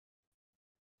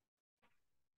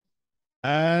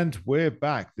And we're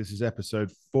back. This is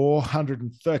episode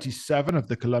 437 of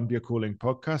the Colombia Calling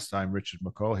podcast. I'm Richard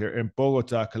McColl here in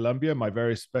Bogota, Colombia. My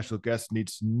very special guest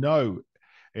needs no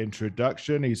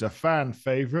introduction. He's a fan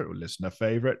favorite or listener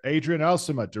favorite. Adriaan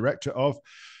Alsema, director of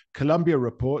Colombia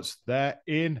Reports there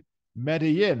in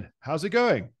Medellin. How's it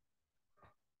going?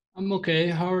 I'm okay.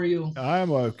 How are you?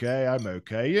 I'm okay. I'm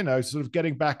okay. Sort of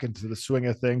getting back into the swing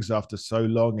of things after so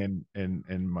long in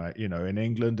my in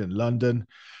England and London,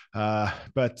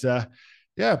 but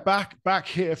yeah, back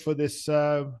here for this.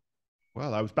 Well,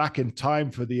 I was back in time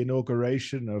for the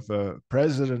inauguration of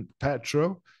President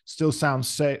Petro. Still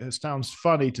sounds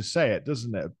funny to say it,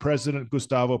 doesn't it? President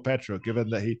Gustavo Petro, given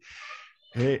that he.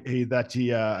 Hang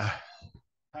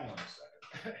on a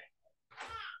second.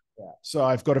 Yeah. So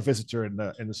I've got a visitor in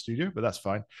the studio, but that's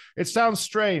fine. It sounds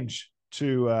strange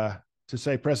to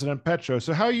say President Petro.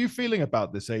 So how are you feeling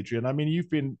about this, Adriaan? I mean, you've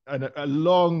been a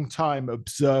long time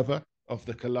observer of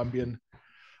the Colombian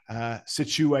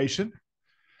situation.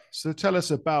 So tell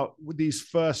us about these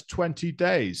first 20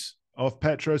 days of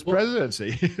Petro's Well,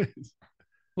 presidency.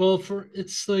 well, for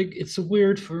it's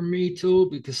weird for me too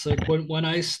because when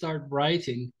I start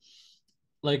writing,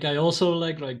 I also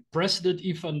like President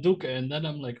Ivan Duque, and then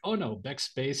I'm like, oh no,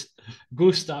 backspace,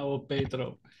 Gustavo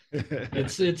Petro.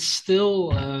 It's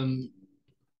still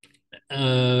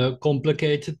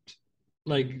complicated.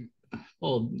 Like,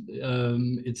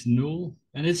 it's new,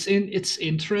 and it's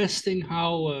interesting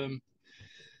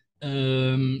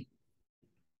um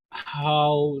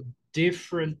how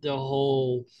different the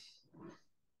whole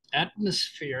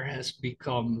atmosphere has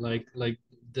become.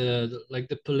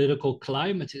 The political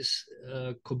climate is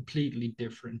completely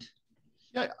different.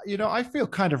 Yeah, I feel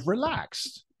kind of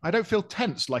relaxed. I don't feel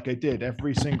tense like I did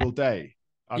every single day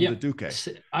under Yeah, Duque.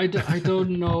 I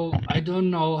don't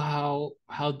know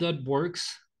how that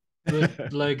works,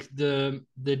 but like the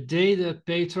day that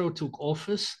Petro took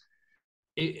office,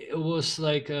 it was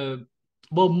like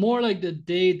more like the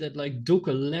day that like Duque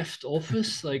left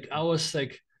office. Like I was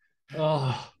like,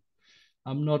 oh,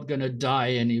 I'm not gonna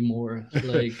die anymore.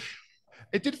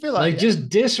 It did feel Like like, just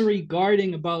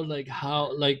disregarding about like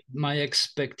how like my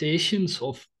expectations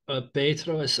of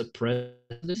Petro as a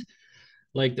president,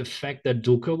 like the fact that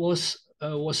Duque was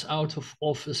out of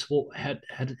office had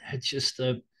just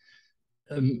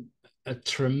um, a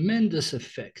tremendous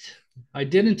effect. I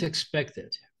didn't expect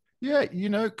it. yeah,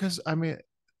 because I mean,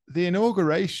 the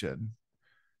inauguration,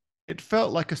 it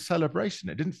felt like a celebration.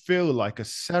 It didn't feel like a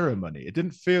ceremony. It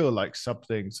didn't feel like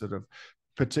something sort of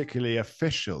particularly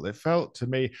official. It felt to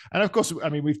me, and of course, I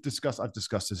mean, I've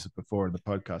discussed this before in the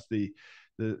podcast, the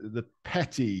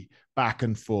petty back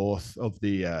and forth of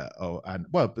the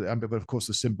but of course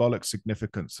the symbolic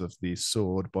significance of the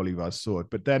sword, Bolivar's sword.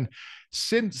 But then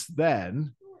since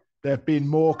then, there have been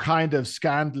more kind of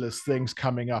scandalous things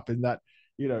coming up in that,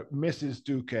 Mrs.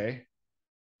 Duque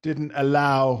didn't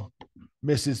allow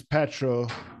Mrs. Petro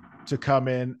to come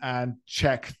in and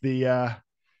check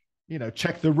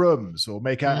check the rooms or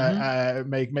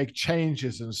Mm-hmm. make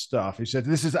changes and stuff. He said,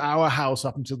 "This is our house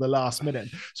up until the last minute."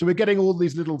 So we're getting all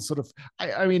these little sort of,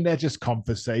 I mean, they're just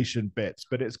conversation bits,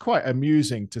 but it's quite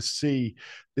amusing to see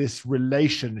this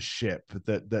relationship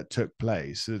that took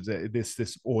place.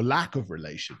 This or lack of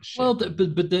relationship. Well,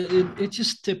 it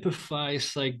just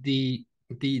typifies like the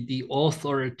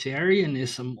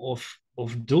authoritarianism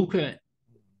of Duque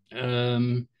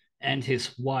and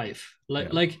his wife. Yeah.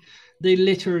 Like they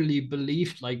literally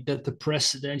believed like that the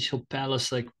presidential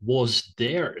palace like was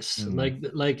theirs.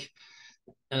 Mm.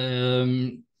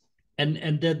 Um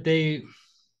and that they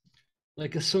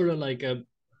like a sort of like a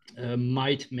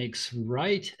might makes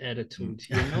right Mm. attitude,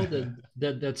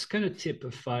 that's kind of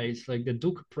typifies like the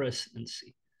Duque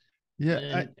presidency. Yeah.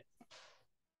 And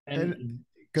And and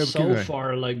keep so going.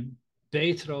 far like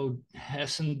Petro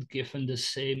hasn't given the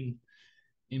same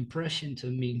impression to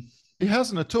me. He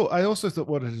hasn't at all. I also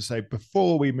wanted to say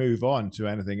before we move on to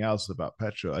anything else about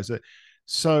Petro, I said,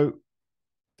 so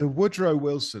the Woodrow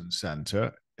Wilson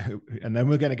Center, and then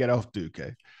we're going to get off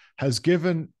Duque, has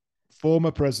given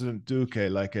former President Duque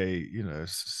like a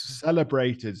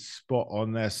celebrated spot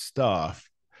on their staff,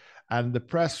 and the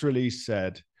press release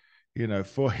said,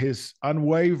 for his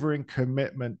unwavering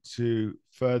commitment to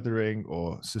furthering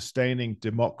or sustaining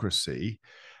democracy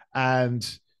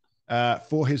and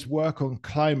for his work on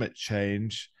climate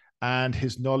change and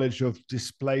his knowledge of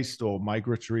displaced or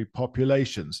migratory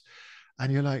populations. And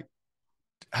you're like,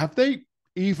 have they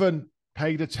even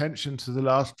paid attention to the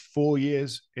last 4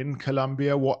 years in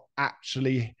Colombia? What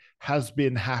actually has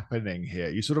been happening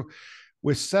here?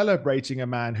 We're celebrating a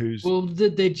man who's Well,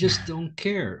 they just don't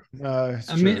care. no, it's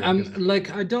I mean, true. I I'm guess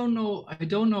like, I don't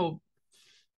know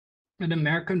an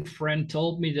American friend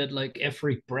told me that like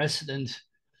every president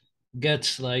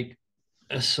gets like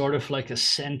a sort of like a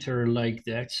center like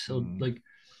that. So like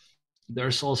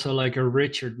there's also like a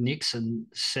Richard Nixon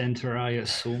center, I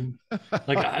assume.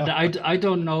 Like I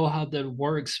don't know how that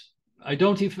works. I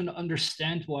don't even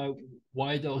understand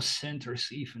why those centers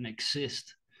even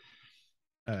exist.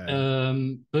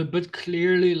 But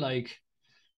clearly like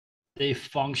they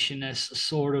function as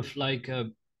sort of like a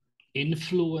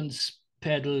influence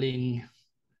peddling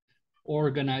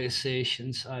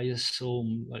organizations, I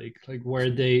assume, like where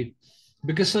they,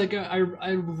 because like I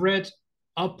read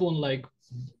up on like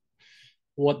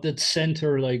what that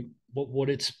center like what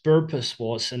its purpose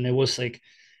was, and it was like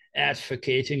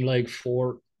advocating like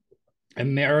for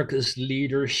America's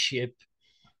leadership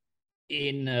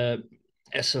in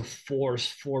as a force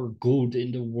for good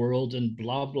in the world and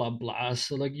blah blah blah.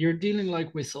 So like you're dealing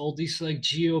like with all these like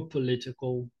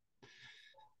geopolitical,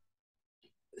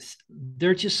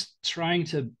 they're just trying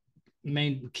to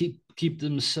keep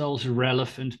themselves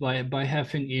relevant by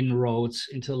having inroads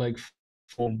into like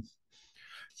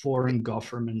foreign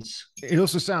governments. It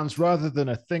also sounds, rather than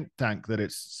a think tank, that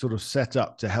it's sort of set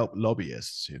up to help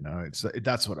lobbyists. You know,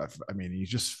 that's what I mean. You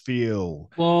just feel.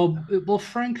 Well,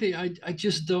 frankly, I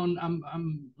just don't.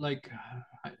 I'm like,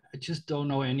 I just don't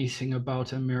know anything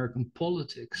about American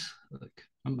politics. Like,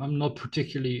 I'm not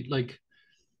particularly like.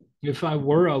 If I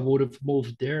were, I would have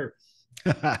moved there.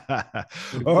 All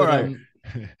But right.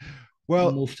 I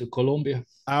Well, moved to Colombia.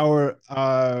 our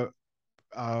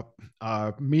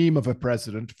meme of a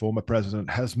president, former president,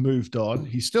 has moved on.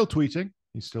 He's still tweeting.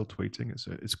 He's still tweeting.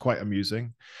 It's quite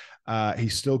amusing.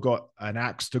 He's still got an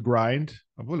axe to grind.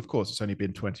 Well, of course, it's only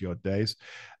been 20 odd days,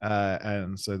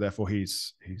 and so therefore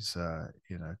he's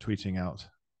tweeting out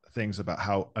things about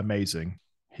how amazing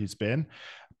he's been.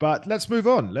 But let's move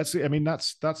on. Let's see. I mean,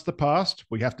 that's the past.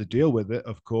 We have to deal with it,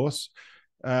 of course.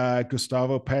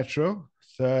 Gustavo Petro,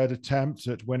 third attempt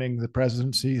at winning the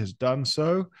presidency, has done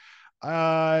so.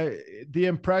 The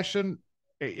impression,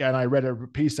 and I read a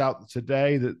piece out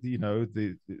today that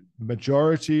the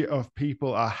majority of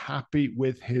people are happy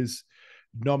with his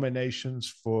nominations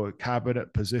for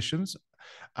cabinet positions.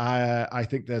 I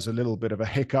think there's a little bit of a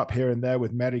hiccup here and there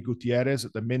with Mery Gutierrez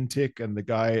at the MinTic and the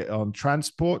guy on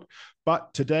transport.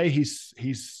 But today she's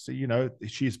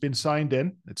been signed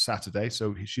in. It's Saturday,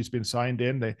 so she's been signed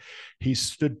in. He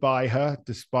stood by her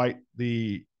despite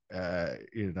the the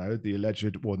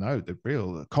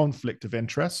real conflict of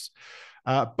interests.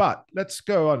 But let's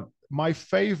go on. My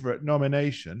favorite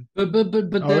nomination. But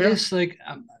that is like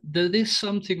that is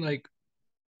something like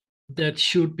that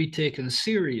should be taken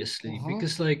seriously,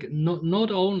 because like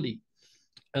not only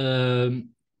um,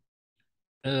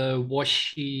 was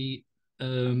she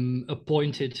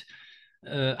appointed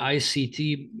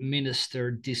ICT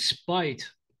minister despite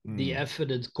the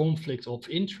evident conflict of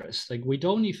interest. Like we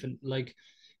don't even like,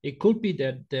 it could be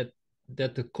that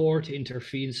the court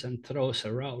intervenes and throws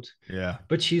her out. Yeah.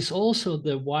 But she's also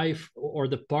the wife or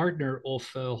the partner of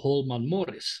Holman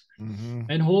Morris.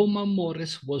 And Holman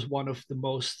Morris was one of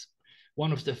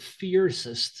the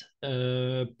fiercest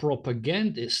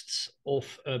propagandists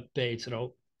of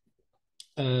Petro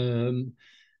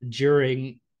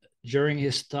during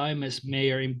his time as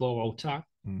mayor in Bogota,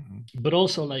 but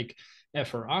also like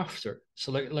ever after.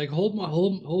 So like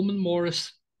Holman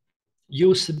Morris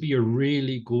used to be a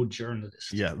really good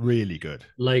journalist. Yeah, really good.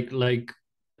 Like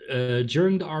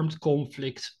during the armed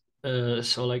conflict,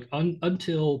 so like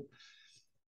until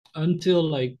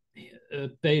like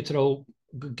Petro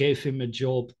gave him a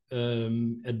job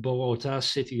at Bogota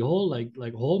City Hall,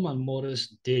 like Holman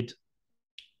Morris did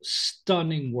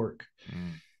stunning work.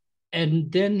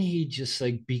 And then he just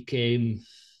like became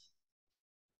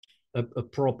a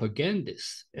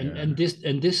propagandist, and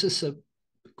this is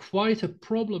quite a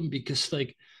problem, because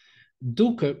like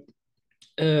Duque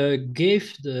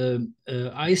gave the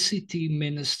ICT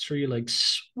ministry like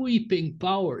sweeping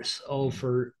powers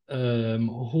over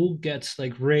who gets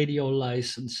like radio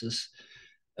licenses,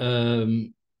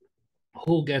 who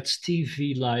gets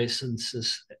TV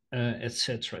licenses,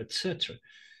 etc., etc.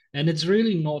 And it's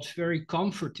really not very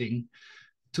comforting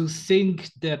to think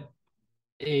that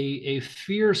a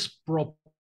fierce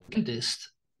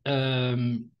propagandist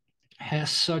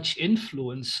has such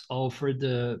influence over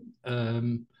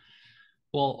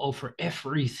over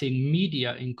everything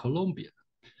media in Colombia.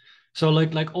 So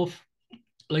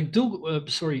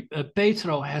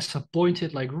Petro has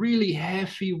appointed like really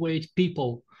heavyweight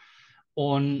people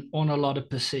on a lot of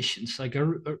positions,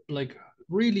 like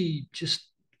really just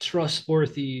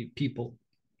trustworthy people.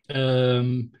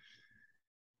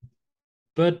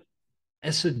 But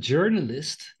as a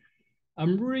journalist,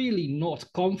 I'm really not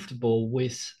comfortable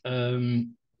with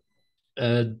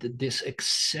this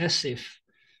excessive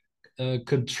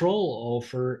control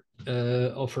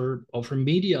over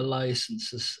media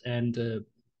licenses and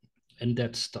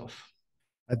that stuff.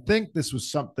 I think this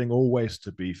was something always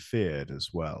to be feared as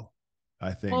well.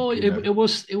 I think, Oh, you know, it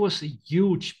was a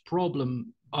huge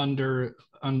problem under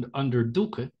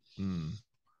Duque,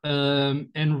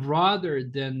 and rather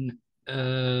than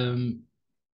kind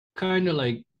of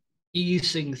like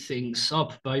easing things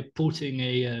up by putting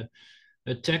a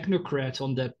technocrat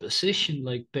on that position,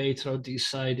 like Petro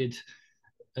decided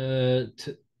to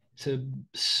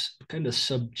kind of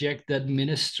subject that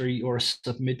ministry or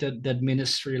submit that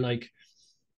ministry like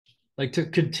to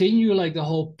continue like the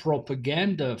whole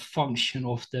propaganda function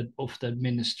of that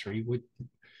ministry,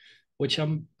 which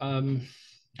I'm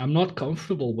not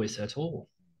comfortable with at all.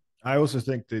 I also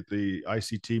think that the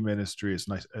ICT ministry is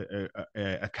nice,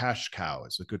 a cash cow.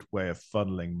 It's a good way of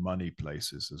funneling money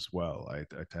places as well. I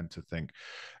tend to think.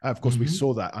 Of course, we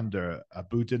saw that under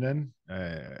Abudinen,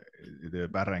 the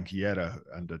Barranquillera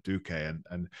under Duque,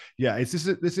 and yeah,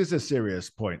 this is a serious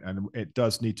point, and it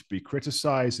does need to be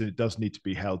criticized, and it does need to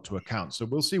be held to account. So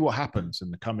we'll see what happens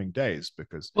in the coming days,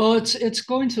 because Well, it's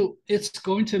going to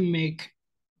make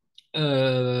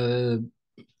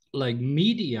like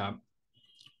media,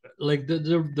 like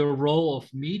the role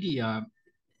of media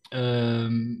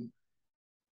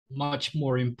much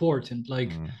more important,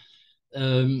 like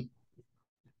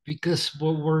because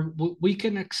we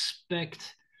can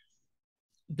expect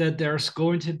that there's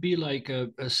going to be like a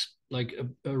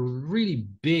really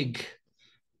big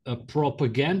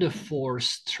propaganda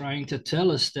force trying to tell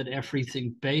us that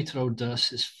everything Petro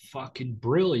does is fucking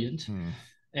brilliant,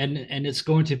 and it's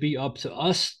going to be up to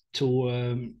us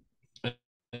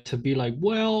to be like,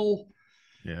 well,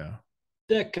 yeah,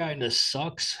 that kind of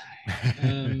sucks,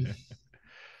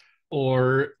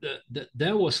 or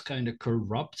that was kind of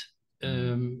corrupt,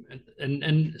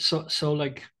 and so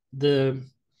like the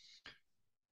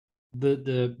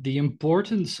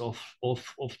importance of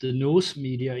the news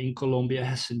media in Colombia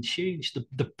hasn't changed.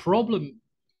 The problem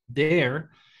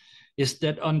there is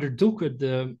that under Duque,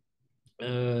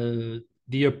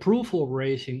 the approval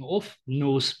rating of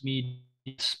news media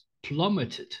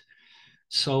plummeted.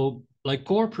 So like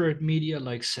corporate media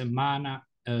like Semana,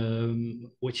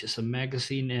 which is a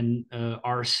magazine, and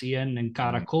RCN and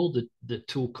Caracol, the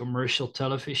two commercial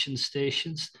television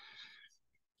stations,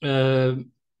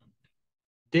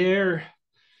 their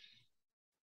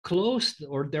close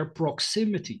or their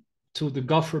proximity to the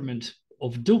government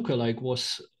of Duque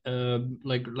was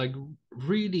like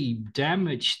really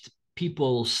damaged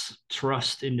people's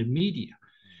trust in the media,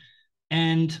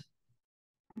 and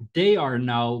they are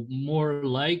now more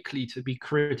likely to be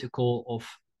critical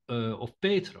of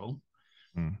Petro,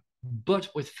 but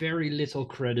with very little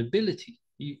credibility.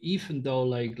 Even though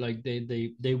like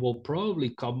they will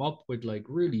probably come up with like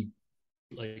really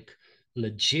like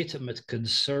legitimate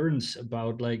concerns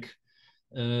about like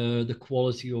the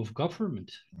quality of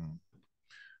government.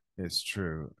 It's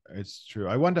true. It's true.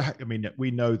 I wonder. I mean,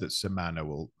 we know that Semana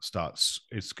will start.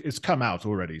 It's come out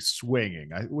already,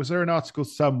 swinging. Was there an article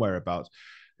somewhere about,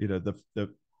 you know, the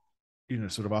you know,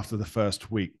 sort of after the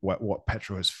first week, what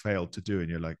Petro has failed to do, and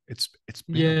you're like, it's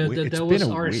been a week. It's that been was a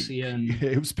week. RCN.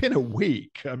 It's been a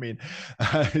week. I mean,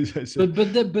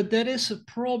 but that is a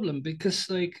problem because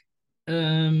like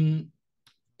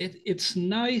it's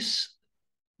nice.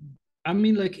 I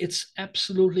mean, like it's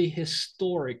absolutely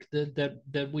historic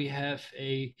that we have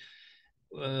a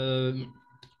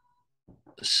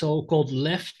so-called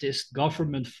leftist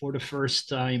government for the first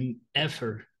time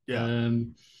ever, yeah,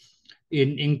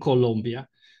 in Colombia,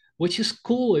 which is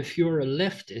cool if you're a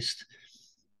leftist.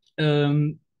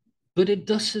 But it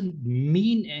doesn't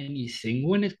mean anything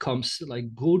when it comes to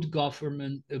like good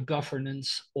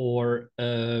governance or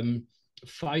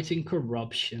fighting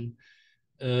corruption.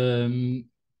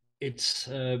 It's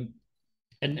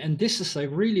and this is like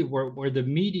really where the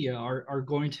media are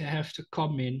going to have to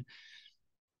come in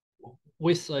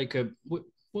with like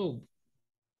well,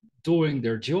 doing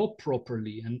their job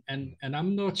properly, and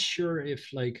I'm not sure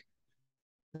if like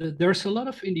there's a lot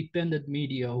of independent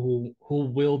media who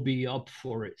will be up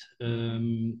for it,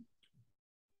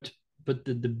 but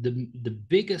the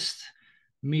biggest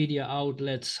media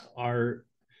outlets are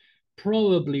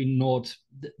probably not.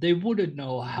 They wouldn't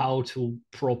know how to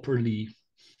properly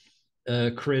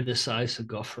criticize a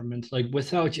government like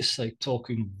without just like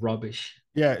talking rubbish.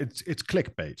 yeah. It's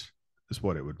clickbait, is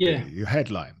what it would be. Yeah. Your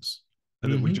headlines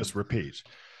that we just repeat.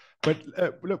 But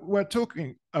look, we're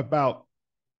talking about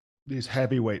these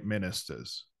heavyweight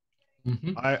ministers.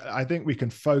 I think we can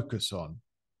focus on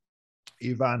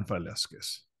Ivan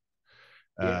Velasquez,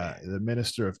 Yeah. the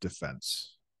Minister of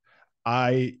Defense.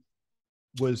 I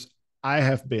was, I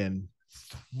have been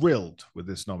thrilled with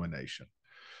this nomination,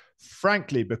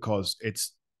 frankly, because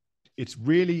it's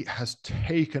really has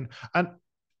taken, and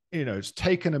it's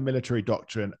taken a military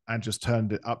doctrine and just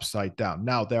turned it upside down.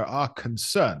 Now, there are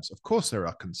concerns. Of course, there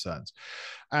are concerns.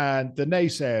 And the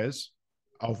naysayers,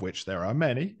 of which there are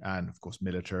many, and of course,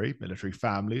 military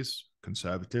families,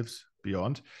 conservatives,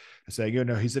 beyond, saying,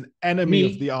 he's an enemy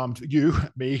of Me? the armed,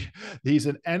 me, he's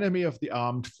an enemy of the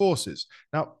armed forces.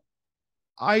 Now,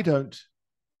 I don't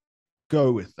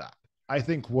go with that. I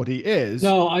think what he No, is a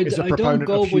I don't proponent of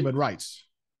go with human rights.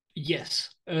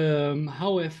 yes.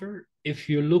 However, if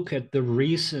you look at the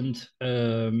recent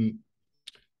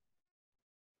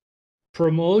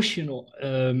promotional,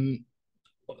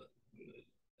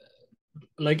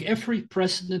 like every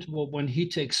president, when he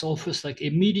takes office, like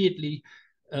immediately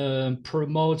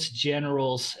promotes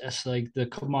generals as like the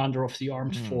commander of the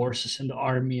armed forces and the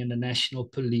army and the national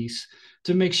police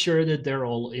to make sure that they're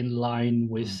all in line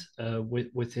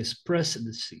with his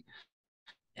presidency.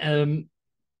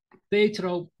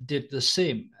 Petro did the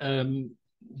same.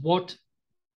 What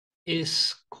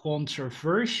is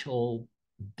controversial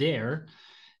there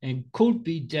and could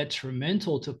be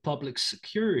detrimental to public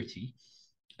security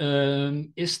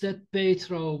is that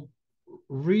Petro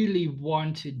really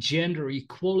wanted gender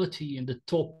equality in the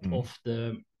top of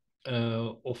the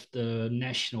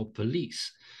national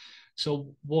police.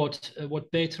 So what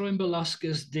Petro and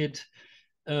Velasquez did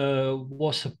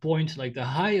was appoint like the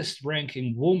highest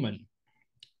ranking woman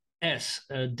as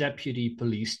a deputy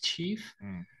police chief.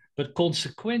 But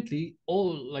consequently,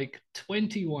 all like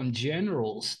 21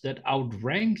 generals that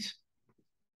outranked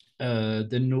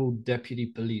the new deputy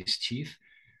police chief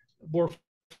were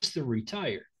forced to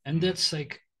retire. And that's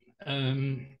like,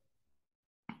 and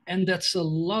that's a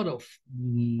lot of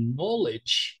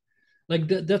knowledge. Like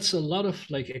that's a lot of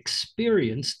like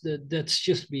experience that's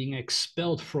just being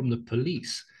expelled from the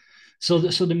police. So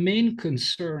the main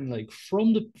concern, like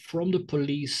from the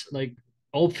police, like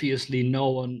obviously no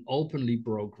one openly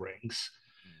broke ranks,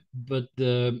 but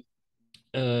the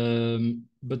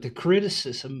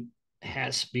criticism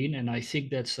has been, and I think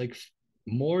that's like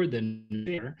more than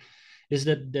fair, is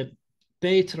that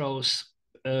Petro's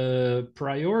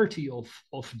priority of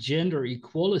gender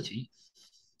equality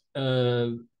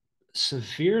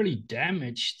severely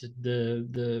damaged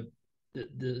the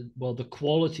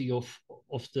quality of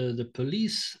the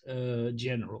police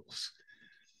generals.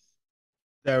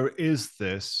 There is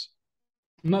this.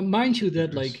 Mind you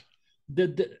that like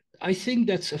I think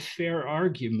that's a fair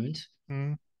argument.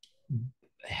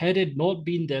 Had it not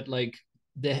been that like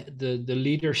the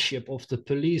leadership of the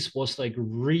police was like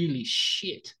really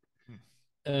shit.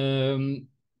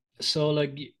 So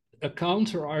like a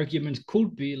counter argument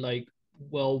could be like,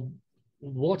 well,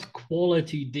 what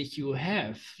quality did you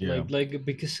have? Yeah. Like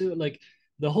because like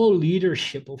the whole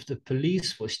leadership of the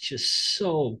police was just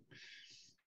so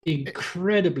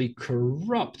incredibly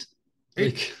corrupt.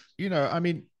 Like I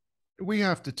mean, we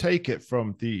have to take it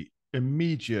from the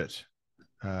immediate,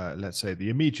 let's say, the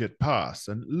immediate past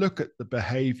and look at the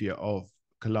behavior of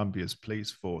Colombia's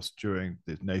police force during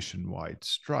the nationwide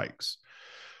strikes.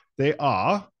 They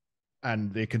are,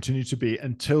 and they continue to be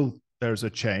until there's a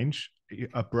change,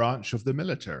 a branch of the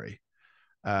military.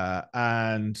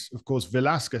 And of course,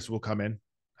 Velasquez will come in.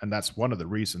 And that's one of the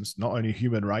reasons, not only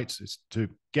human rights, is to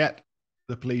get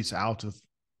the police out of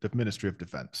the Ministry of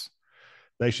Defense.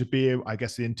 They should be, I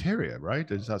guess, the Interior, right?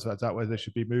 Is that where they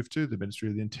should be moved to? The Ministry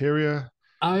of the Interior?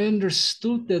 I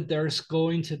understood that there's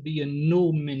going to be a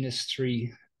new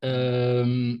ministry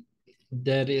that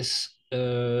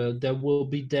will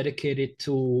be dedicated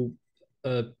to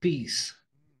peace.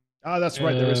 Oh, that's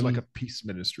right. There is like a peace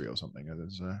ministry or something.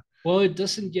 Well, it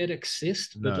doesn't yet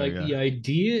exist, but No, like yeah. the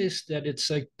idea is that it's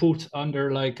like put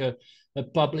under like a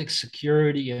public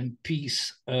security and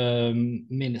peace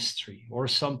ministry or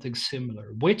something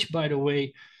similar, which, by the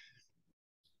way,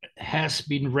 has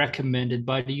been recommended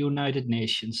by the United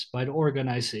Nations, by the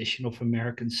Organization of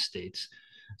American States.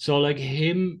 So like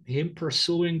him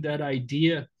pursuing that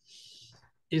idea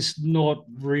is not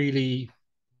really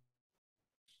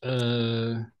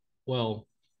well,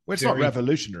 It's not very,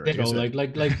 revolutionary, is it?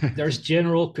 like there's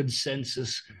general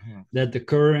consensus that the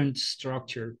current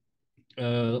structure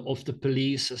of the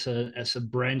police as a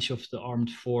branch of the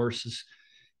armed forces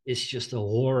is just a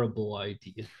horrible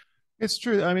idea. It's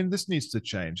true. I mean, this needs to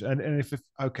change. And if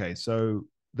okay, so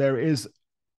there is,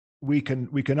 we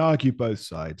can argue both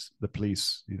sides. The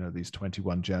police, these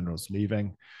 21 generals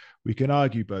leaving, we can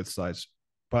argue both sides,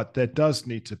 but there does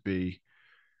need to be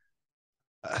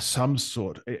some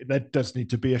sort. There does need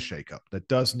to be a shakeup. There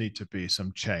does need to be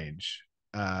some change.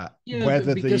 Yeah,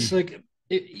 Whether because the like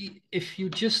if you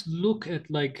just look at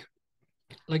like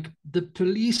the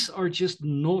police are just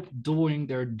not doing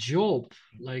their job,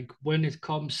 like when it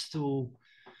comes to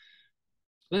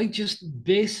like just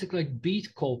basic like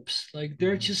beat cops, like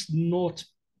they're just not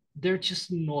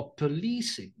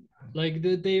policing. Like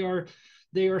they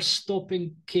are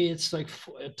stopping kids like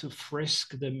to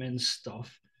frisk them and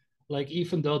stuff, like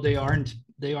even though they aren't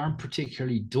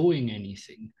particularly doing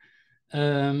anything.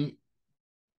 um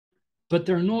but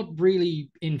they're not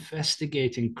really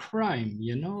investigating crime,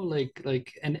 you know, like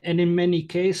and in many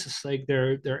cases like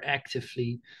they're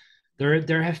actively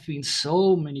there have been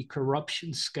so many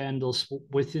corruption scandals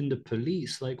within the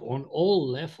police, like on all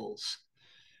levels,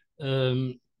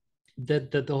 um,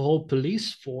 that the whole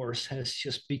police force has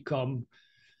just become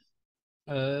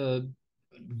uh,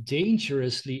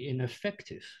 dangerously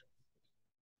ineffective.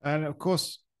 and of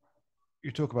course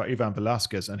you talk about Ivan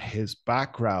Velasquez and his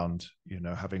background,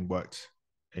 having worked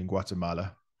in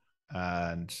Guatemala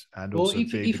and Well, also being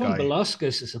the even guy,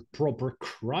 Velasquez is a proper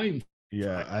crime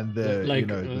yeah, fighter. and Like,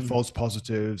 the false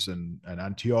positives and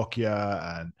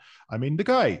Antioquia, and I mean the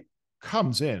guy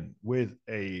comes in with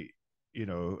a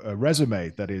resume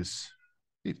that is,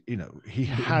 he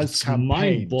has it's mind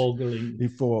campaigned boggling.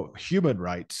 for human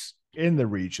rights in the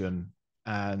region,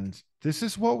 and this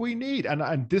is what we need,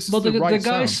 and this is Well, the the right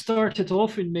guy sound. started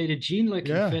off in Medellin, like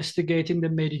Yeah, investigating the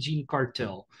Medellin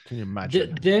cartel. can you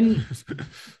imagine?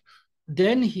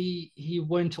 Then he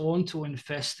went on to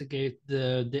investigate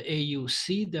the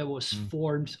AUC that was Mm.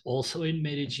 formed also in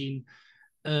Medellin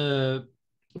uh,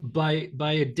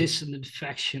 by a dissident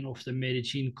faction of the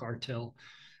Medellin cartel.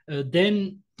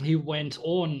 Then he went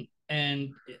on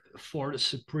and for the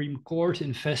Supreme Court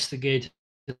investigated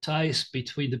the ties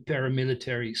between the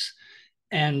paramilitaries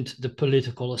and the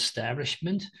political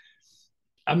establishment.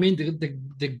 I mean,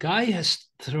 the guy has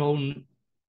thrown,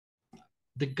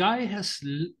 the guy has,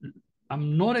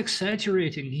 I'm not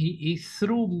exaggerating, he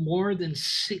threw more than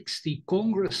 60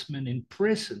 congressmen in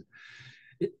prison.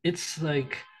 It's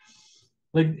like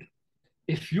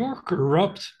if you're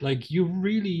corrupt, like you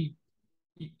really,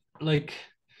 like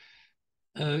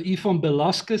Ivan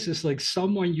Velasquez is like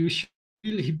someone you should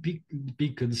really be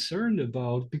concerned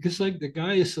about, because like the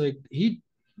guy is like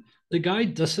the guy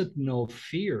doesn't know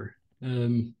fear.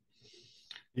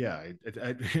 Yeah,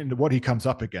 and what he comes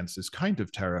up against is kind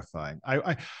of terrifying.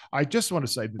 I just want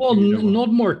to say that Well,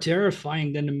 not more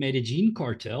terrifying than the Medellin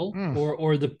cartel mm,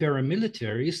 or the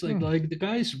paramilitaries. mm, Like the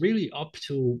guy's really up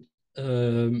to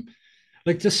um,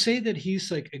 like to say that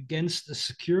he's like against the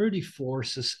security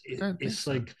forces I don't think is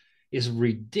so. like is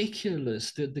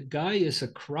ridiculous. The guy is a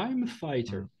crime Mm.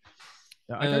 fighter.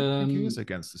 Yeah, I don't think he is Um,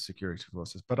 against the security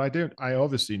forces, but I don't. I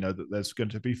obviously know that there's going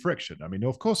to be friction. I mean,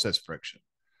 of course, there's friction.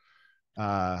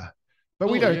 Uh, but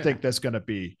we oh don't yeah. think there's going to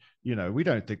be, we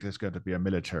don't think there's going to be a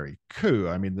military coup.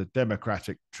 I mean, the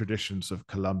democratic traditions of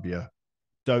Colombia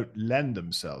don't lend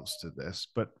themselves to this,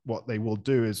 but what they will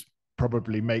do is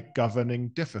probably make governing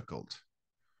difficult.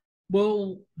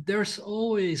 Well, there's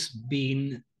always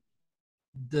been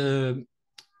the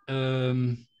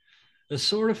a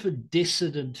sort of a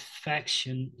dissident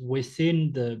faction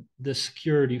within the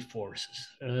security forces.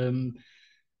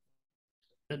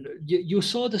 And you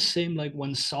saw the same like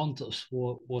when Santos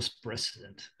was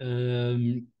president.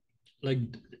 Like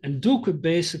and Duque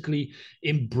basically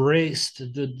embraced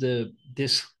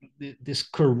this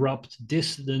corrupt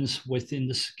dissidents within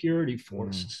the security Mm.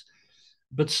 forces.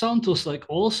 But Santos like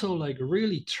also like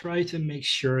really tried to make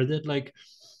sure that like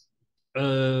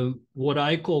what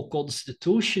I call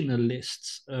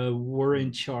constitutionalists were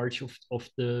in charge of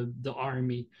the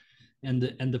army and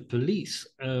the police.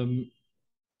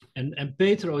 And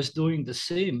Petro is doing the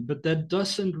same, but that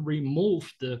doesn't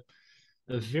remove the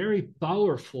a very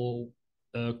powerful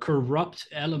corrupt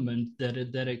element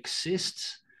that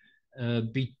exists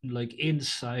like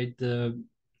inside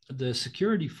the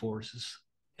security forces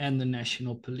and the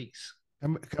national police.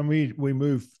 Can we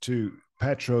move to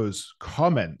Petro's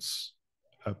comments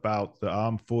about the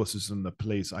armed forces and the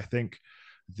police? I think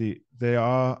they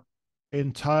are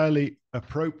entirely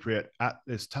appropriate at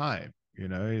this time.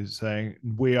 He's saying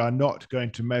we are not going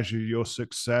to measure your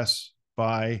success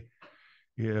by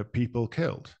people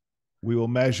killed. We will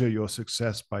measure your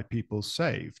success by people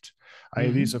saved.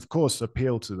 These, Mm-hmm. of course,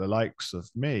 appeal to the likes of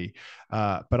me,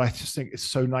 but I just think it's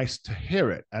so nice to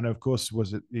hear it. And of course,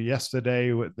 was it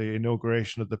yesterday with the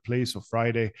inauguration of the police or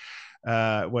Friday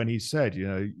when he said,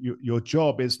 your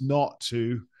job is not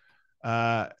to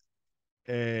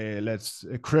let's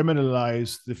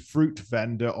criminalize the fruit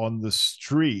vendor on the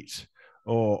street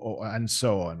or and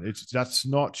so on. That's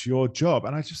not your job.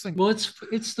 And I just think, well,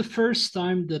 it's the first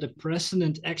time that a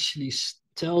president actually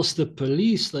tells the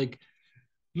police, like,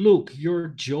 look, your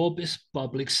job is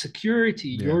public security.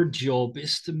 yeah. Your job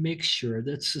is to make sure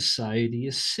that society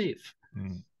is safe.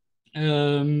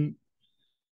 Mm.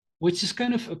 Which is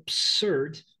kind of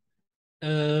absurd.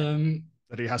 Um,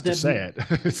 That he has to that say it.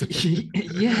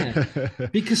 yeah,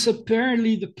 because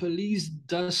apparently the police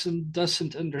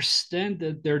doesn't understand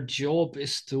that their job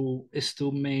is to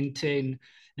maintain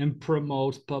and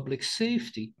promote public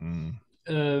safety. Mm.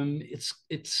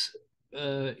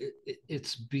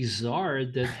 It's bizarre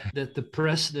that the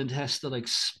president has to like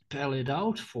spell it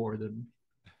out for them.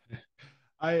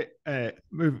 I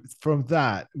move from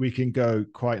that. We can go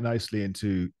quite nicely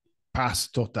into paz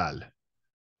total.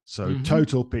 So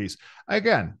total peace.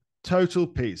 Again, total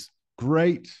peace.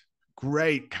 Great,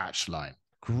 great catch line.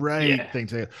 Great thing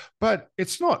to, but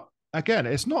it's not, again,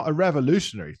 it's not a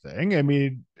revolutionary thing. I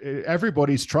mean,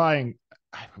 everybody's trying,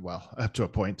 well, up to a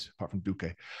point, apart from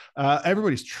Duque,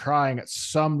 everybody's trying at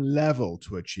some level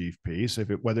to achieve peace,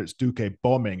 whether it's Duque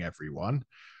bombing everyone,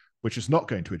 which is not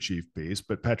going to achieve peace,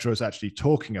 but Petro is actually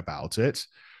talking about it.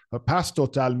 But paz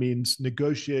total means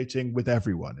negotiating with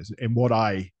everyone, in what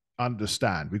I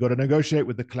understand. We got to negotiate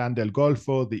with the Clan del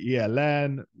Golfo, the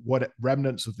ELN, what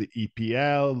remnants of the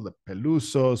EPL, the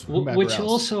Pelusos, whomever which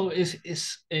else. also is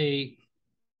a,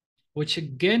 which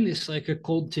again is like a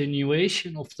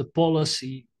continuation of the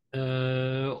policy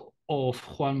of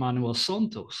Juan Manuel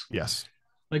Santos. Yes.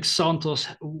 Like Santos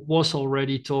was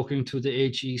already talking to the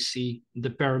AGC,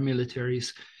 the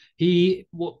paramilitaries. He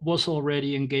was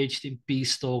already engaged in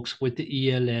peace talks with the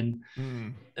ELN.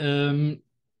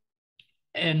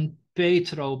 And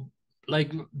Petro,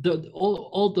 like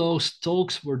all those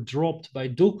talks were dropped by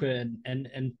Duque,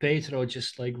 and Petro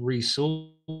just like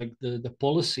resumed like the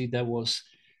policy that was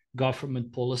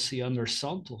government policy under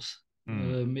Santos.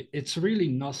 It's really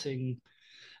nothing.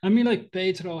 I mean, like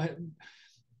Petro,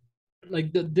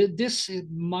 like this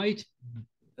might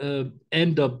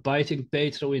end up biting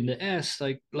Petro in the ass.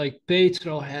 Like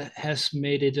Petro has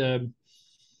made it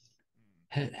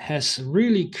has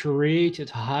really created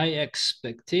high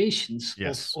expectations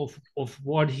yes. of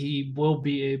what he will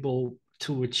be able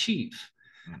to achieve.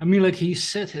 I mean, like he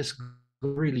set his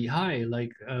really high,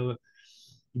 like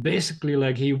basically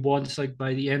like he wants like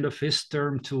by the end of his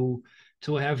term to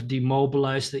have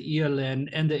demobilized the ELN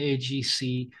and the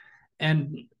AGC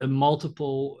and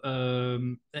multiple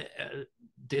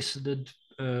dissident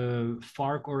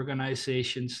FARC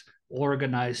organizations,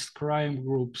 organized crime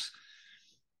groups.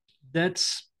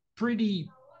 That's pretty.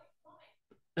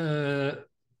 That's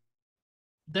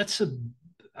a.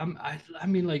 I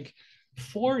mean, like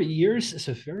 4 years is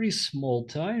a very small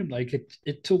time. Like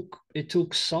it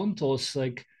took Santos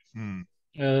like he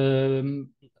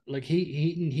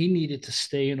needed to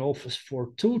stay in office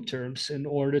for 2 terms in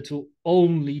order to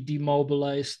only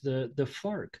demobilize the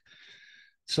FARC.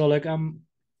 So like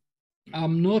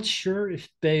I'm not sure if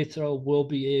Petro will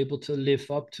be able to live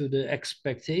up to the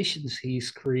expectations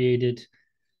he's created.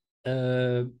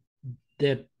 That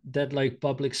like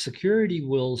public security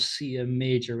will see a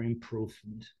major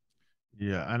improvement.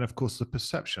 Yeah, and of course the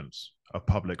perceptions of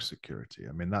public security.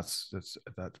 I mean, that's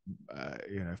that.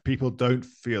 If people don't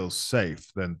feel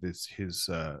safe, then his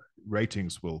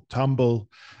ratings will tumble,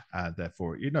 and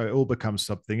therefore, it all becomes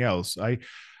something else.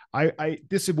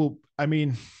 This will. I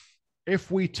mean,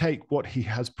 if we take what he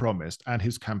has promised and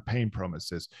his campaign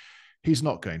promises, he's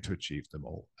not going to achieve them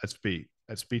all. Let's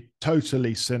be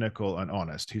totally cynical and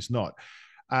honest. He's not.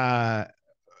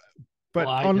 But well,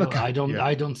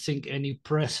 I don't think any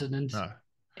president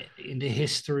in the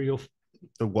history of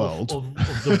the world of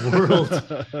the world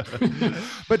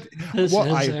but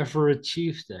has ever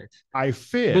achieved that. I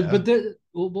fear. But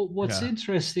what's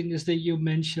interesting is that you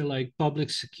mention like public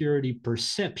security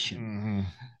perception,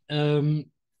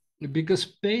 because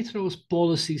Petro's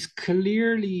policies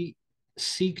clearly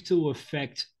seek to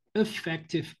affect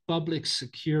effective public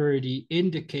security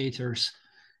indicators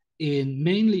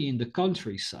mainly in the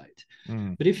countryside.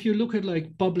 But if you look at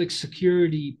like public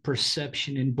security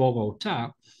perception in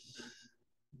Bogota,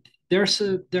 there's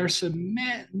a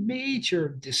major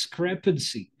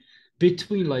discrepancy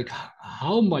between like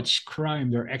how much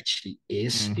crime there actually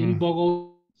is in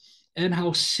Bogota and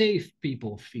how safe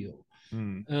people feel.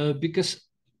 Because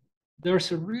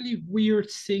there's a really weird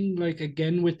thing, like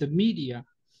again with the media,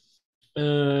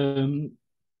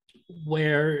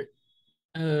 where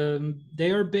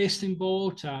they are based in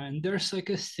Bogota, and there's like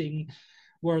a thing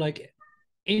where like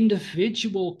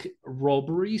individual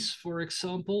robberies, for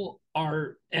example,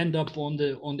 end up on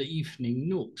the evening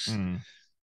news.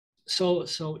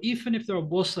 so even if there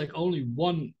was like only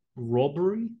one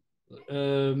robbery,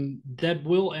 that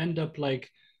will end up like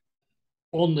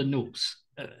on the news,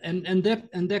 and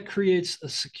that creates a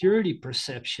security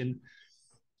perception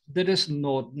that is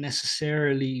not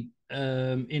necessarily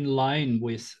in line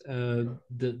with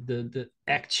the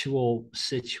actual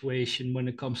situation when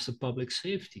it comes to public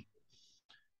safety.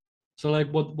 So like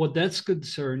what that's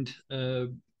concerned,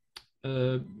 the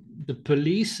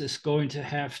police is going to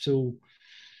have to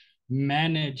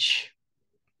manage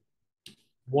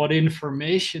what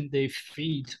information they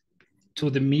feed to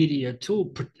the media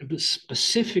too,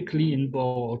 specifically in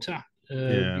Bogota,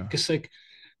 Yeah. because like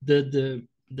the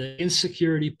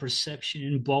insecurity perception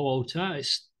in Bogota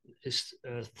is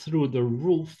through the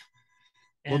roof,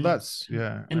 Well, and that's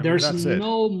yeah. I and mean, there's that's it.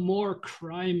 no more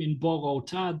crime in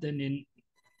Bogota than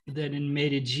in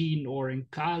Medellin or in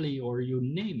Cali or you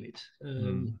name it.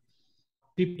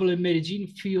 People in Medellin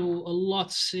feel a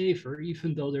lot safer,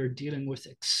 even though they're dealing with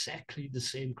exactly the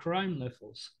same crime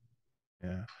levels.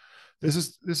 Yeah. This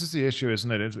is the issue,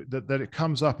 isn't it? That it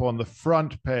comes up on the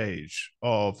front page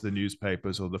of the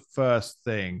newspapers or the first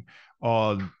thing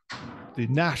on the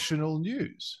national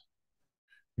news.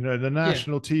 You know, the Yeah,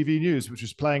 national TV news, which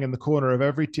is playing in the corner of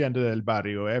every tienda del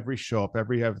barrio, every shop,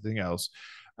 everything else.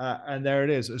 And there it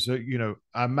is. So, you know,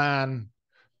 a man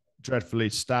dreadfully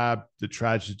stabbed, the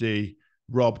tragedy,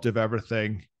 robbed of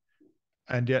everything.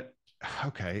 And yet,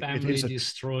 okay, it family is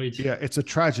destroyed. yeah, it's a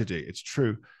tragedy. It's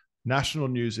true. National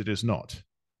news, it is not.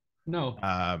 No.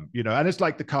 You know, and it's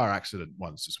like the car accident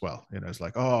once as well. You know, it's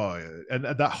like, oh, and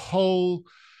that whole.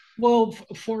 Well,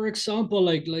 for example,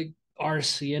 like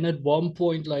RCN at one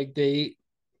point, like they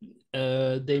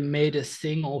made a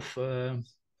thing of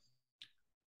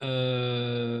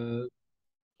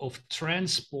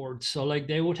transport. So like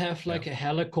they would have Yeah. like a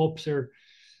helicopter,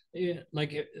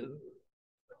 like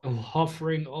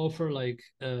hovering over like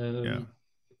Yeah.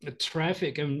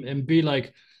 traffic and be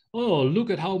like, oh, look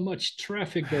at how much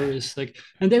traffic there is. Like,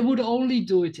 and they would only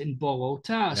do it in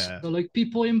Bogota. Yeah. So like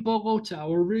people in Bogota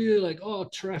were really like, oh,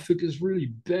 traffic is really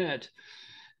bad.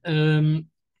 Um,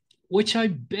 which I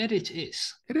bet it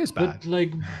is. It is But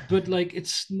bad. like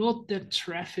it's not that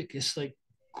traffic is like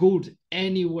good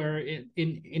anywhere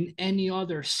in any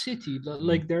other city. Mm.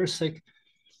 Like there's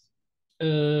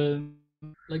uh,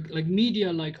 like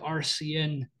media like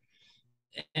RCN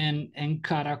and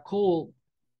Caracol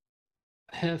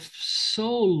have so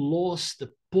lost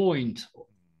the point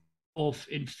of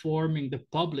informing the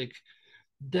public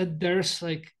that there's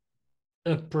like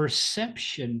a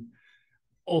perception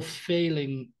of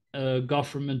failing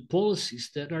government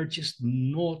policies that are just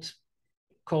not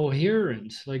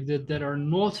coherent, like that are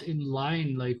not in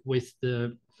line like with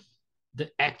the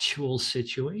actual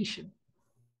situation.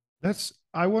 That's,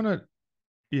 I want to,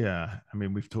 yeah. I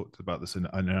mean, we've talked about this in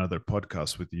another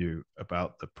podcast with you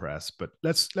about the press, but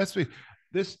let's be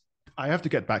this. I have to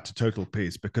get back to total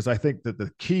peace because I think that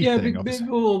the key Yeah, thing of this,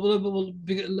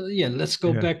 yeah. Let's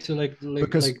go yeah, back to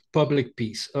because like public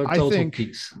peace or I total think,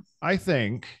 peace.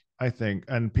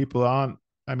 and people aren't.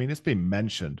 I mean, it's been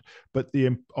mentioned, but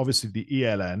the obviously the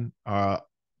ELN are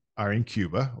in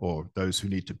Cuba, or those who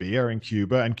need to be are in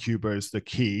Cuba, and Cuba is the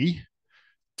key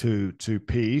to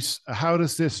peace. How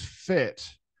does this fit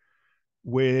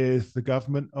with the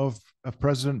government of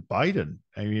President Biden?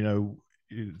 And you know,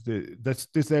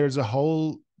 there is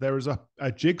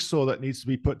a jigsaw that needs to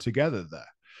be put together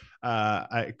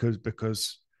there,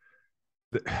 because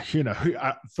you know,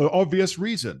 for obvious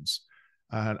reasons,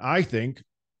 and I think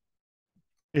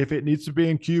if it needs to be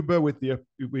in Cuba with the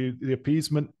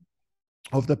appeasement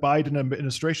of the Biden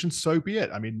administration, so be it.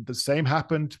 I mean, the same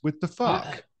happened with the I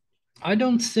FARC. I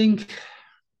don't think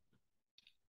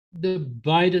the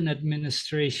Biden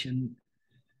administration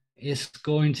is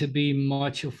going to be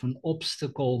much of an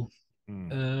obstacle.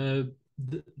 Mm.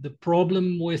 The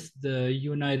problem with the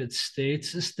United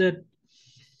States is that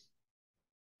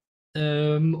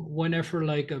whenever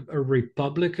like a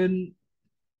Republican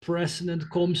president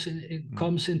comes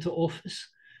into office,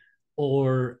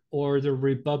 or the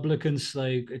Republicans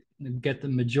like get the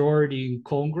majority in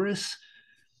Congress,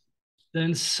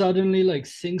 then suddenly like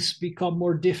things become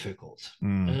more difficult.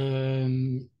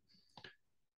 Mm.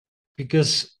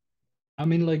 Because I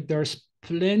mean, like there's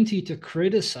plenty to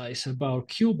criticize about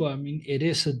Cuba. I mean, it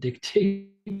is a dictatorship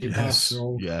after Yes,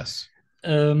 all. yes.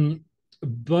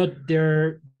 But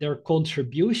their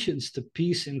contributions to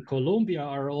peace in Colombia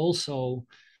are also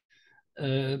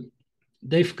uh,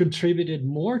 they've contributed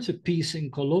more to peace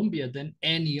in Colombia than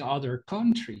any other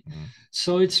country. Mm.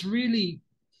 So it's really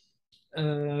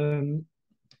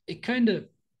it kind of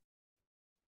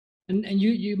and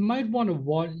you might want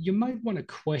to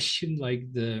question like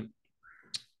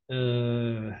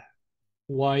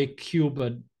why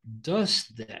Cuba does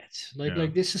that.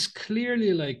 Like this is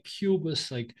clearly like Cuba's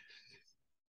like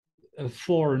a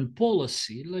foreign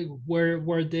policy, like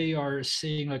where they are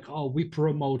saying like, oh, we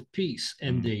promote peace,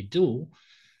 and they do.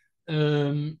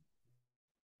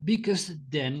 Because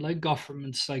then like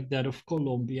governments like that of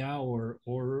Colombia or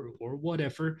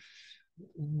whatever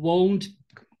won't,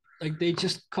 like, they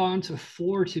just can't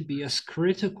afford to be as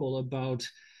critical about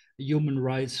human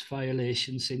rights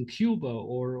violations in Cuba,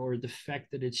 or the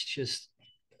fact that it's just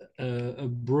a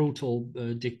brutal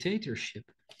dictatorship.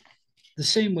 The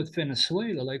same with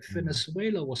Venezuela. Like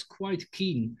Venezuela was quite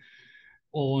keen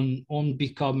on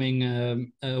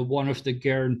becoming one of the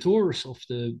guarantors of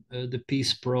the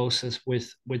peace process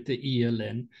with the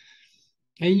ELN.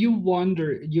 And you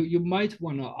wonder, you might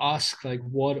want to ask, like,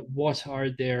 what are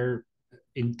their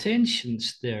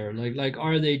intentions there? Like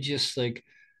are they just like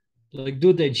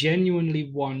do they genuinely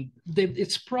want?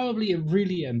 It's probably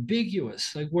really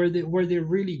ambiguous, like where they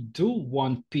really do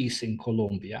want peace in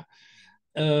Colombia,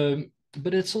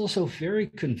 but it's also very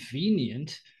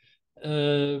convenient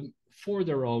for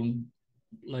their own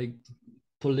like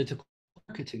political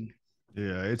marketing.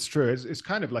 Yeah, it's true. It's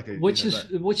kind of like a which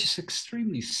is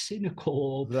extremely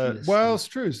cynical, well, obviously. it's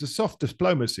true. It's the soft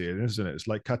diplomacy, isn't it? It's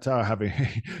like Qatar having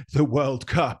the World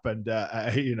Cup and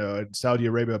and Saudi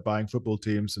Arabia buying football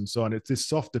teams and so on. It's this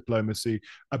soft diplomacy.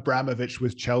 Abramovich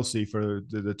with Chelsea for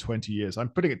the 20 years. I'm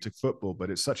putting it to football, but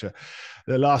it's such a.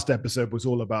 The last episode was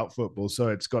all about football, so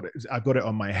I've got it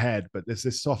on my head. But there's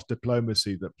this soft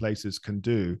diplomacy that places can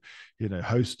do.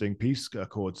 Hosting peace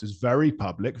accords is very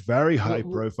public, very high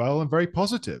profile, and very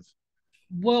positive.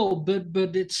 Well,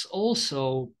 but it's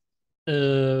also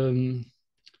it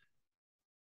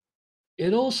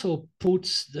also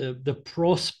puts the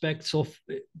prospects of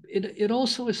it. It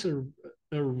also is a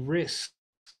risk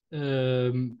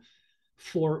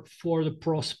for the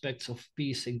prospects of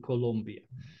peace in Colombia.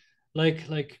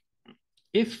 Like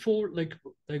if for like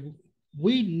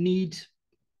we need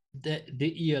the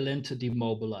ELN to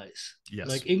demobilize. Yes.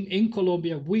 Like in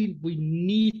Colombia, we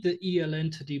need the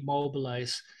ELN to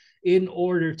demobilize in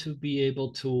order to be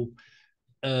able to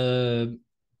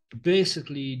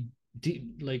basically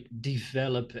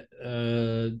develop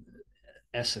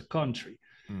as a country.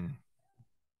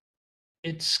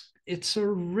 It's a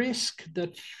risk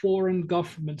that foreign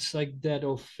governments like that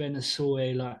of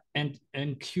Venezuela and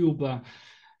Cuba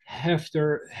have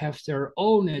their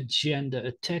own agenda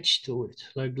attached to it.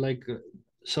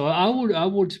 So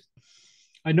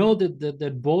I know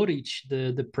that Boric,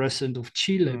 the president of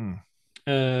Chile,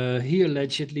 he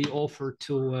allegedly offered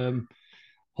to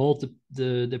hold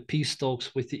the peace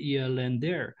talks with the ELN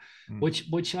there,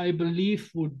 which I believe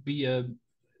would be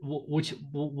which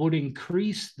would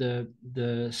increase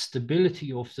the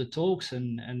stability of the talks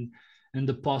and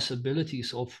the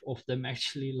possibilities of them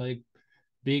actually like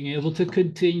being able to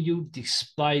continue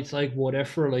despite like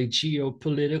whatever like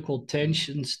geopolitical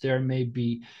tensions there may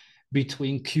be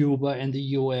between Cuba and the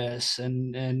US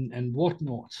and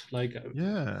whatnot.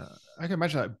 Yeah, I can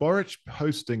imagine that. Boric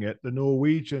hosting it, the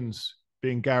Norwegians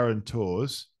being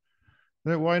guarantors.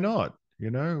 Why not?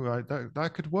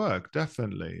 That could work,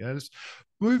 definitely.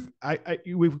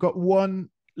 We've got one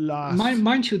last.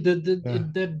 Mind you,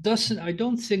 that doesn't. I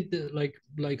don't think that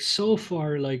like so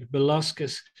far like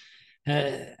Velasquez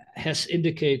has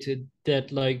indicated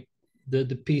that like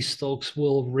the peace talks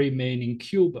will remain in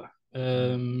Cuba.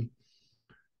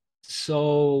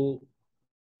 So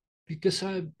because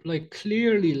I like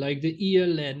clearly like the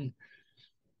ELN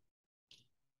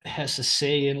has a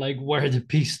say in like where the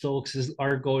peace talks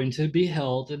are going to be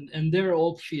held, and they're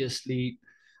obviously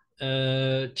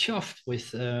chuffed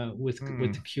with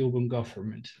the Cuban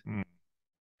government.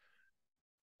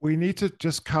 We need to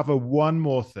just cover one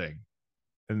more thing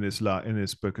in this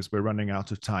book as we're running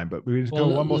out of time. But we need to cover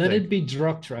one more thing. Let it be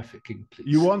drug trafficking, please.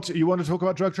 You want to talk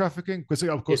about drug trafficking? Because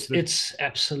of course it's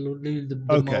absolutely the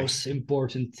most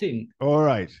important thing. All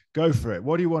right, go for it.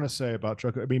 What do you want to say about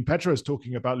drug? I mean, Petro is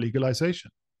talking about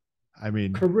legalization. I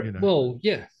mean, correct. Well,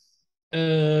 yeah,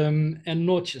 and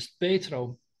not just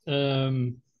Petro.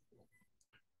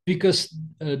 Because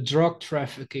drug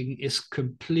trafficking is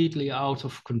completely out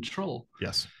of control.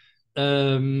 Yes.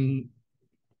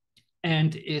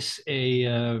 And is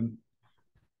a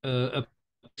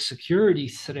security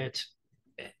threat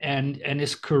and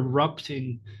is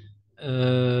corrupting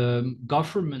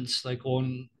governments like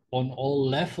on all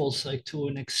levels, like to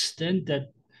an extent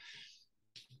that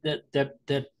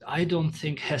I don't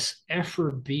think has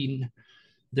ever been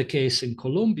the case in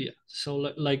Colombia. So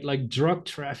like drug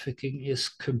trafficking is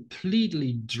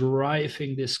completely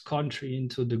driving this country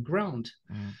into the ground.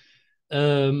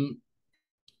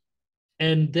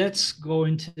 and that's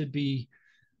going to be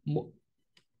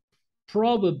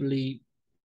probably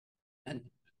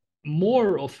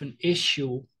more of an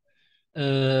issue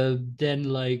than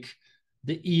like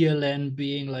the ELN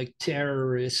being like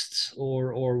terrorists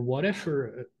or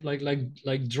whatever.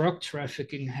 Like drug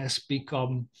trafficking has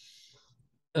become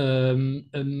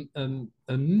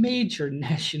a major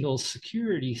national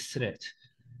security threat.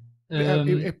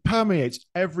 It permeates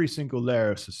every single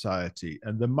layer of society,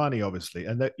 and the money, obviously,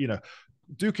 and that, you know,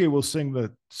 Duque will sing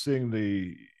the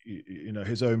you know,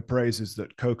 his own praises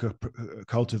that coca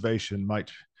cultivation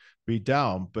might be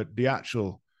down, but the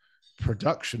actual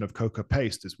production of coca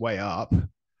paste is way up,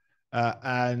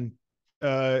 and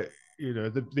you know,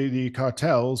 the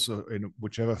cartels, in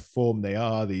whichever form they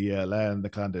are, the ELN, the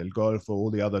Clan del Golfo,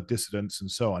 all the other dissidents, and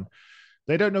so on,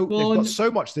 they don't know. They've got so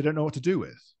much they don't know what to do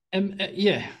with.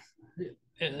 Yeah,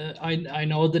 I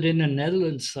know that in the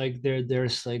Netherlands, like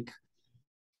there's like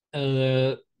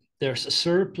there's a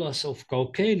surplus of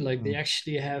cocaine. Like they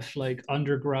actually have like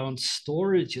underground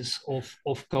storages of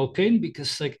cocaine,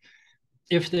 because like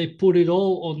if they put it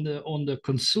all on the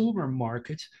consumer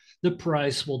market, the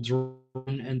price will drop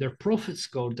and their profits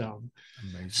go down.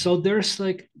 Amazing. So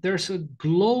there's a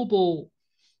global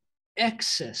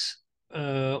excess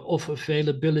of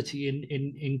availability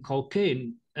in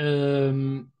cocaine,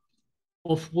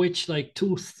 of which like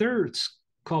 2/3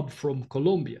 come from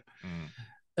Colombia,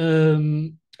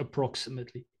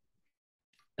 approximately.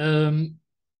 And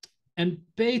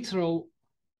Petro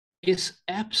is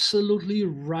absolutely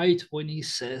right when he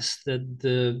says that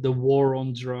the war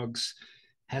on drugs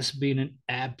has been an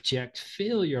abject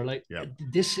failure. Like,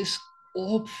 this is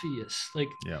obvious. Like,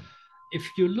 if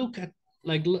you look at,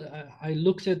 like, I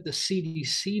looked at the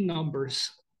CDC numbers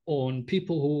on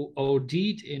people who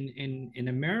OD'd in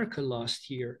America last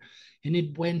year, and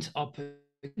it went up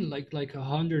like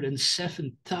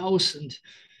 107,000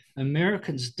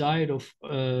 Americans died of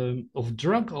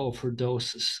drug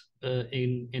overdoses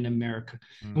in America.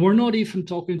 And we're not even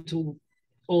talking to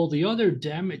all the other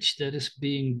damage that is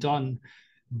being done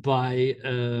by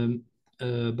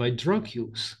drug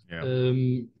use,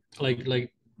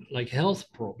 like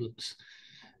health problems.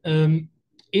 In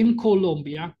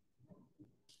Colombia,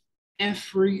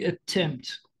 every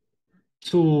attempt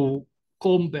to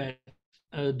combat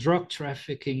drug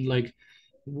trafficking, like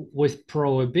with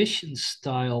prohibition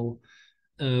style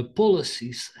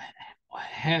policies,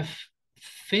 have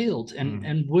failed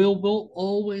and will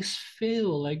always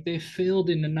fail. Like they failed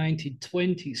in the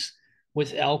 1920s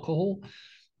with alcohol,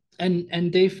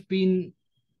 and they've been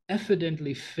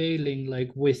evidently failing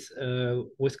like with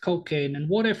cocaine and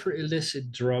whatever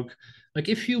illicit drug. Like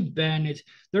if you ban it,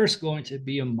 there's going to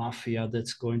be a mafia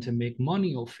that's going to make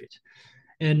money off it.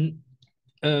 And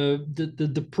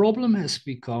the problem has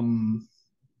become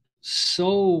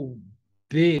so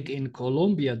big in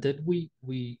Colombia that we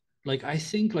like, I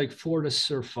think, like, for the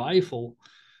survival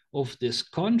of this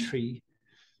country,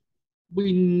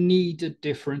 we need a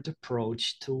different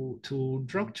approach to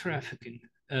drug trafficking,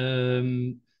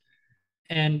 and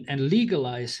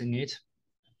legalizing it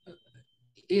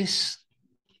is,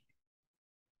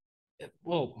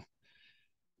 well,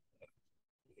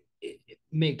 it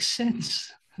makes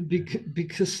sense,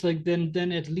 because like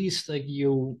then at least like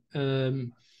you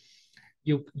can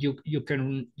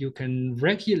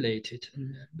regulate it,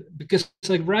 because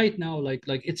like right now, like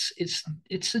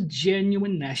it's a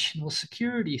genuine national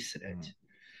security threat,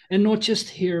 and not just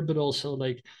here but also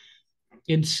like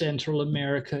in Central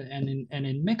America and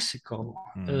in Mexico.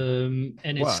 And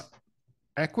it's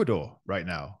Ecuador right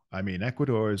now. I mean,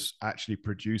 Ecuador is actually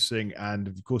producing, and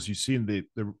of course, you've seen the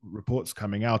reports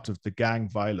coming out of the gang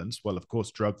violence. Well, of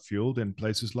course, drug fueled in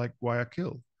places like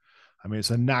Guayaquil. I mean,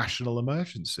 it's a national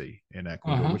emergency in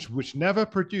Ecuador, which never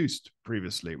produced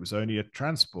previously. It was only a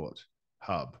transport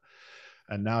hub,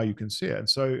 and now you can see it. And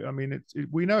so, I mean,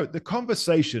 we know the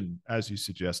conversation, as you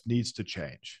suggest, needs to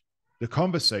change. The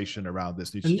conversation around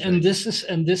this needs to change.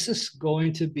 And this is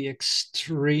going to be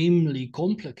extremely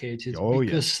complicated,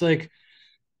 because like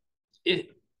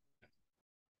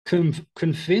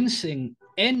convincing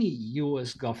any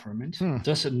U.S. government,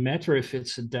 doesn't matter if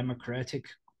it's a Democratic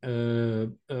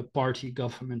party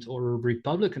government or a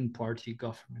Republican Party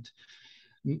government,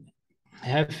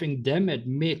 having them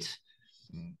admit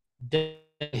that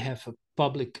they have a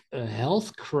public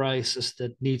health crisis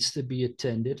that needs to be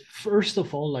attended. First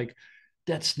of all, like,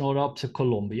 that's not up to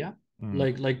Colombia.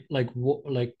 Like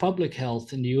public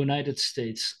health in the United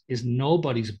States is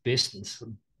nobody's business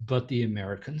but the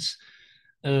Americans.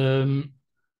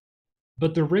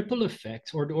 But the ripple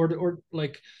effect, or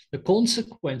like the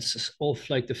consequences of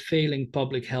like the failing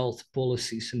public health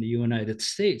policies in the United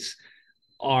States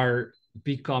are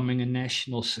becoming a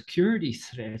national security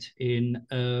threat in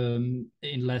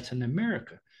Latin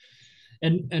America.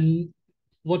 And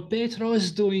what Petro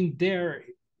is doing there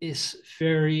is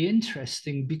very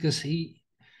interesting, because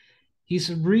he's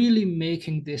really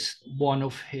making this one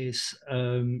of his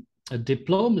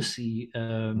diplomacy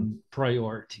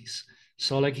priorities.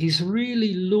 So like he's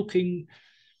really looking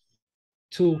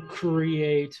to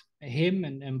create, him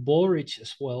and Boric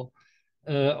as well,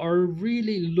 are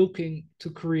really looking to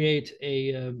create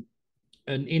an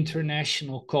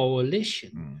international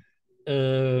coalition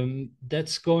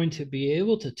that's going to be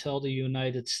able to tell the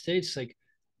United States, like,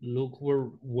 look,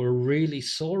 we're really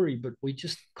sorry, but we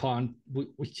just can't.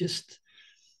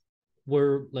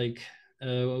 We're like,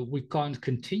 we can't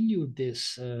continue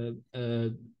this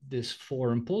this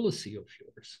foreign policy of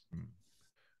yours.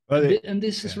 And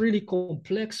this is really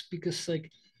complex, because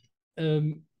like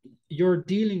you're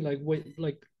dealing like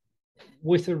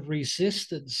with a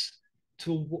resistance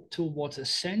to what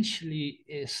essentially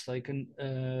is like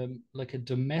a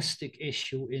domestic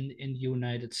issue in the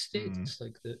United States,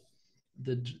 like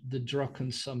the drug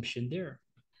consumption there.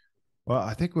 Well,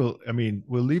 I think we'll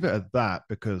leave it at that,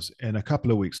 because in a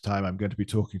couple of weeks' time, I'm going to be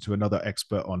talking to another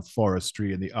expert on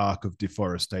forestry and the arc of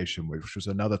deforestation, which was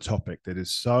another topic that is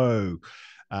so,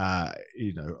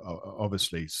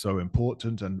 obviously so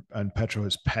important. And Petro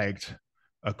has pegged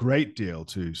a great deal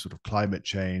to sort of climate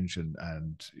change and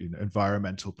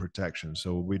environmental protection.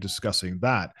 So we'll be discussing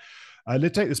that.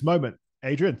 Let's take this moment.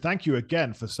 Adriaan, thank you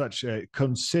again for such a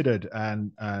considered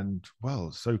and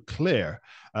well, so clear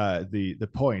the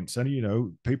points.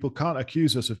 And people can't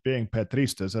accuse us of being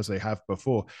Petristas, as they have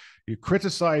before. You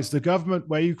criticize the government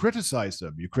where you criticize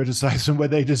them. You criticize them where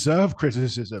they deserve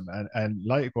criticism, and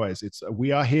likewise,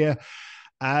 we are here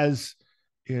as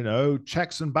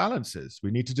checks and balances.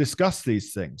 We need to discuss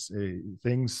these things.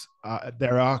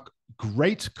 There are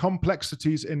great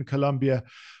complexities in Colombia.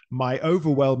 My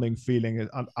overwhelming feeling is,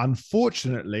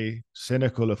 unfortunately,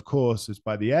 cynical, of course, is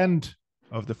by the end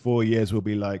of the 4 years, we'll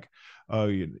be like, oh,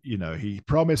 he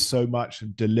promised so much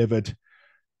and delivered,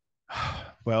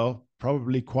 well,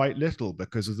 probably quite little,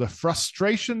 because of the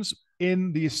frustrations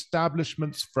in the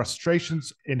establishments,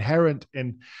 frustrations inherent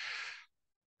in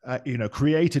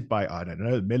created by, I don't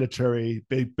know, military,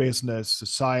 big business,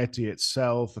 society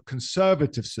itself, a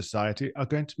conservative society, are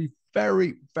going to be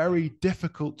very, very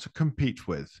difficult to compete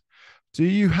with. Do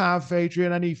you have,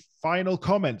 Adriaan, any final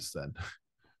comments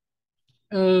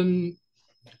then?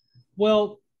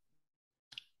 Well,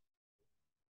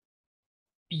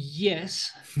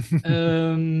 yes,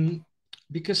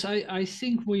 because I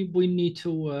think we need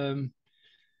to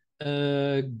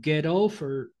get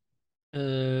over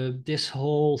this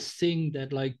whole thing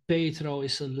that like Petro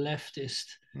is a leftist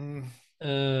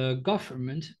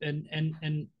government,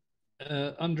 and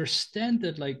understand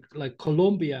that like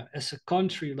Colombia as a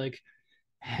country like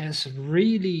has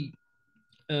really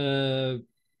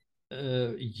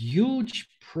huge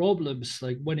problems,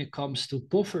 like when it comes to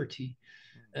poverty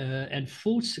and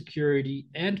food security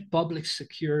and public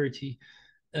security,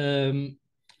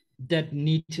 that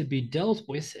need to be dealt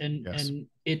with. And yes. And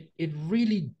it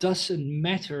really doesn't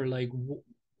matter like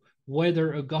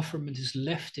whether a government is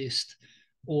leftist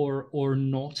or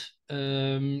not.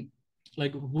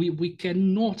 Like we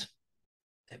cannot,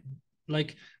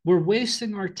 like, we're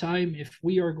wasting our time if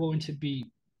we are going to be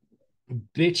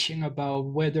bitching about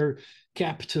whether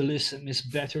capitalism is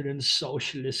better than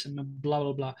socialism and blah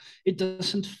blah blah. It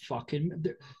doesn't fucking,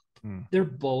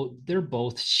 they're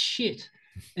both shit.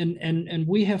 And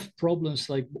we have problems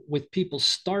like with people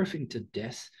starving to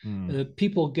death,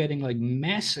 people getting like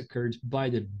massacred by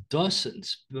the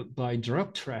dozens by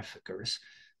drug traffickers.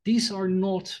 These are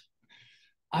not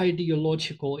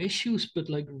ideological issues, but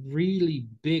like really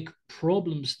big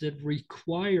problems that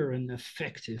require an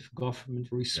effective government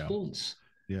response.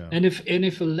 Yeah. And if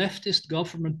a leftist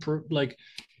government like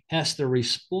has the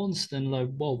response, then like,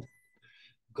 well,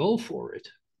 go for it.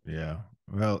 Yeah.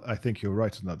 Well, I think you're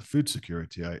right on that. The food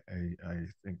security, I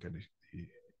think,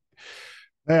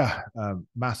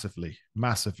 massively,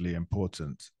 massively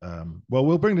important. Well,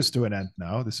 we'll bring this to an end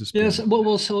now. This is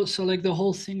well, so like the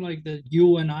whole thing, like that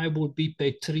you and I would be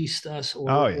Petristas,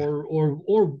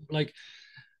 or like,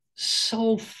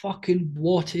 so fucking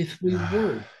what if we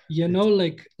were,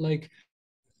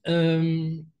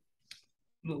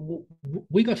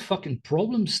 we got fucking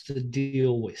problems to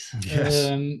deal with.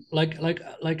 Yes. Like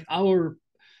our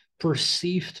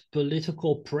perceived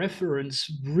political preference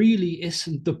really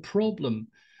isn't the problem.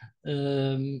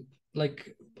 It's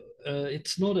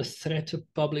not a threat to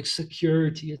public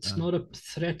security. It's not a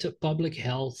threat to public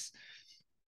health.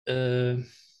 Yeah.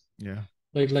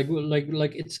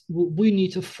 It's we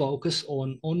need to focus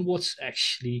on what's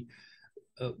actually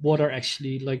what are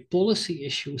actually like policy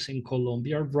issues in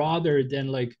Colombia rather than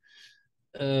like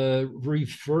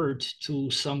revert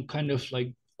to some kind of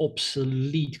like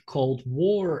obsolete Cold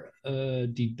War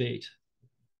debate.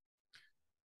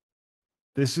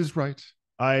 This is right.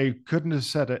 I couldn't have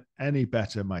said it any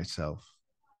better myself.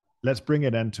 Let's bring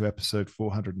an end to episode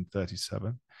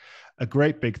 437. A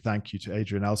great big thank you to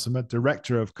Adriaan Alsema,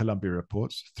 director of Colombia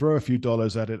Reports. Throw a few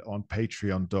dollars at it on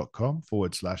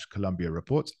patreon.com/Colombia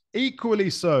Reports. Equally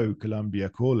so, Colombia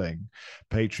Calling,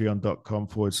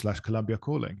 patreon.com/Colombia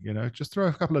Calling. You know, just throw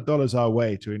a couple of dollars our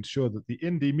way to ensure that the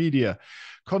indie media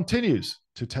continues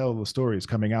to tell the stories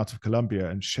coming out of Colombia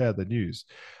and share the news.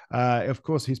 Of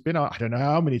course, he's been on, I don't know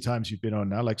how many times you've been on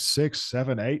now, like 6,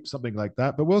 7, 8, something like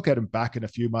that. But we'll get him back in a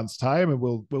few months' time and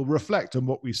we'll reflect on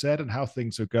what we said and how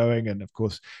things are going. And of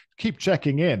course, keep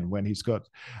checking in when he's got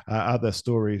other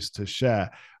stories to share.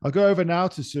 I'll go over now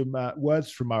to some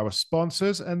words from our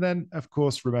sponsors. And then, of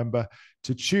course, remember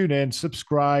to tune in,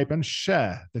 subscribe, and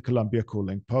share the Colombia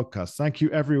Calling podcast. Thank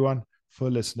you, everyone, for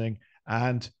listening,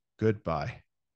 and goodbye.